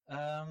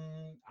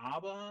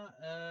 Aber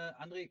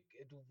André,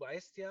 du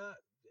weißt ja,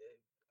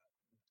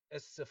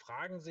 es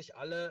fragen sich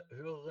alle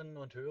Hörerinnen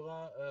und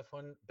Hörer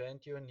von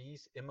Band Your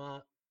Knees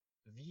immer,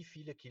 wie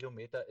viele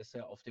Kilometer ist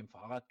er auf dem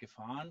Fahrrad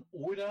gefahren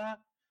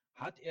oder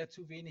hat er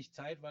zu wenig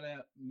Zeit, weil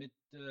er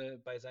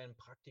bei seinem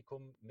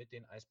Praktikum mit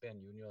den Eisbären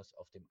Juniors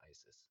auf dem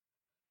Eis ist?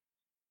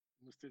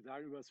 Ich muss dir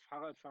sagen, über das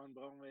Fahrradfahren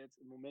brauchen wir jetzt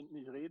im Moment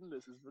nicht reden.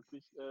 Das ist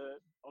wirklich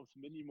aufs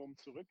Minimum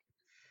zurück.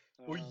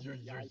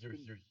 Ja,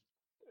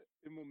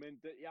 Im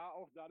Moment, ja,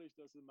 auch dadurch,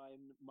 dass sie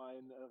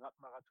mein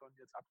Radmarathon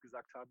jetzt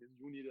abgesagt haben im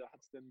Juni, da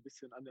hat es dann ein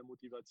bisschen an der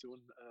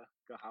Motivation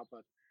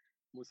gehapert,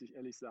 muss ich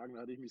ehrlich sagen.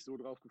 Da hatte ich mich so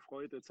drauf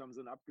gefreut. Jetzt haben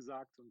sie ihn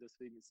abgesagt und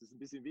deswegen ist es ein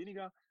bisschen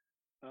weniger.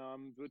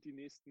 Wird die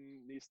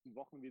nächsten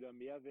Wochen wieder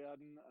mehr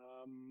werden.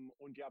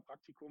 Und ja,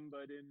 Praktikum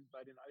bei den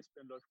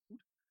Eisbären läuft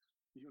gut.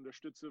 Ich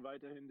unterstütze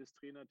weiterhin das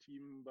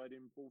Trainerteam bei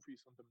den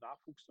Profis und im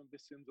Nachwuchs so ein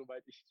bisschen,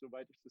 soweit ich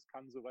das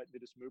kann, soweit mir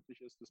das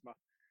möglich ist. Das macht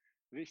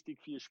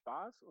richtig viel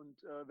Spaß.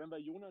 Und wenn wir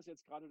Jonas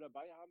jetzt gerade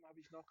dabei haben, habe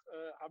ich noch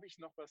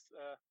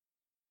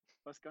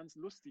was ganz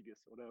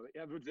Lustiges. Oder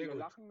er wird Sehr wieder gut.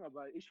 lachen,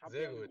 aber ich habe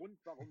Sehr ja einen gut. Grund,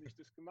 warum ich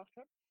das gemacht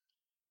habe.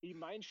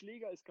 Mein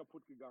Schläger ist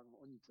kaputt gegangen.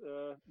 Und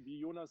wie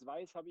Jonas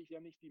weiß, habe ich ja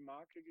nicht die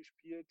Marke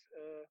gespielt.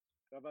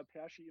 Da war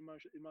Perschi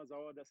immer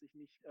sauer, dass ich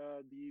nicht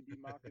die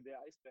Marke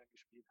der Eisbären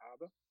gespielt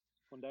habe.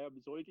 Von daher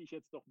sollte ich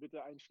jetzt doch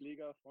bitte einen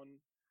Schläger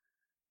von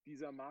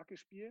dieser Marke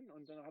spielen.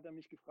 Und dann hat er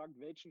mich gefragt,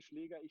 welchen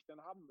Schläger ich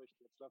dann haben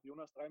möchte. Jetzt darf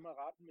Jonas dreimal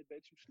raten, mit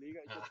welchem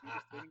Schläger ich jetzt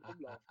jedes Training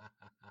rumlaufe.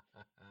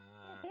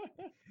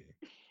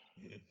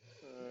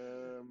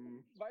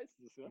 Weißt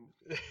du es, ja?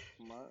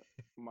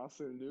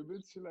 Marcel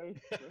Nöbels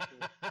vielleicht?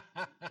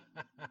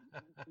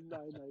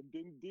 Nein,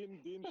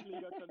 den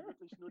Schläger kann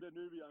wirklich nur der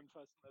Nöbi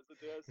anfassen. Also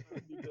der ist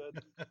irgendwie,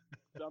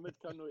 damit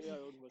kann nur er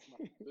irgendwas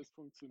machen. Das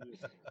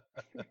funktioniert.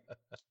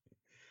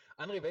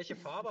 André, welche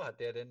Farbe hat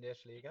der denn, der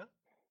Schläger?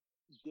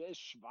 Der ist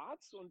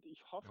schwarz und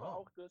ich hoffe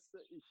auch, dass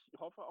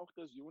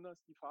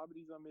Jonas die Farbe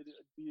die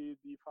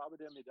Farbe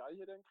der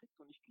Medaille dann kriegt.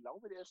 Und ich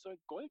glaube, der ist so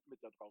Gold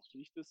mit da drauf.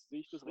 Sehe ich das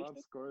richtig?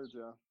 Schwarz-Gold,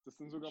 ja. Das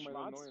sind sogar meine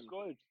neuen.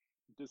 Schwarz-Gold.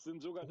 Das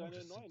sind sogar deine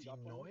das neuen. sind die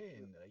Davon,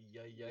 neuen.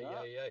 ja.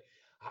 Ja.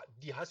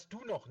 Die hast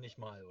du noch nicht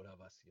mal, oder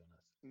was,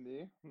 Jonas?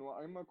 Nee, nur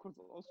einmal kurz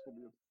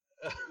ausprobiert.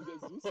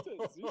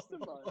 Siehst du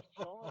mal.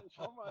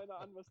 Schau mal einer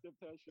an, was der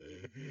Persche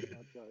gegeben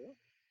hat. Ja.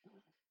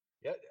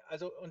 Ja,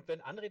 also, und wenn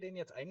André den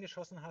jetzt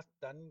eingeschossen hat,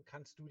 dann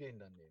kannst du den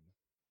dann nehmen.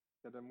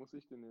 Ja, dann muss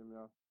ich den nehmen,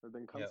 ja. Weil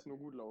dann kann es nur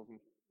gut laufen.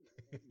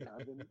 Ja,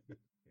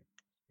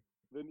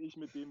 wenn ich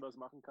mit dem was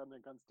machen kann,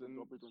 dann kannst du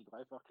doppelt und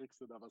dreifach kriegst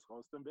du da was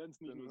raus. Dann werden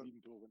es nicht nur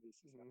 7 Tore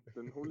nächstes Jahr.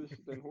 Dann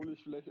hol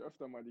ich vielleicht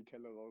öfter mal die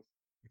Kelle raus.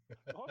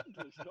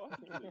 Hoffentlich.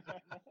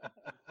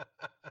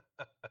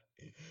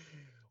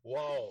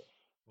 Wow,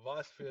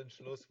 was für ein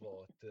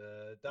Schlusswort.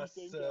 Das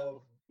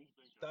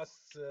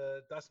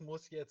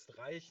muss jetzt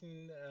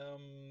reichen.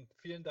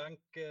 Vielen Dank,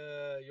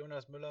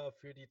 Jonas Müller,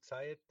 für die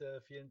Zeit.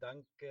 Vielen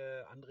Dank,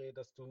 André,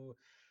 dass du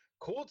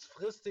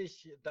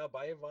kurzfristig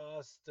dabei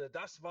warst.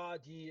 Das war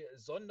die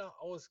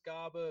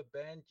Sonderausgabe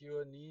Band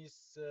Your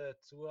Knees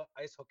zur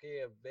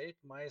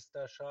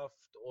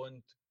Eishockey-Weltmeisterschaft.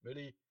 Und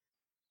Mülli,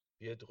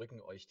 wir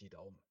drücken euch die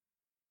Daumen.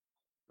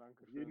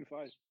 Danke. Auf jeden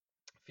Fall.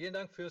 Vielen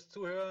Dank fürs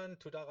Zuhören.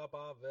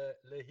 Tudaraba ve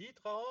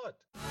Lehitraot.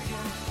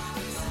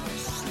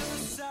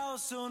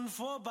 Aus und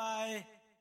vorbei.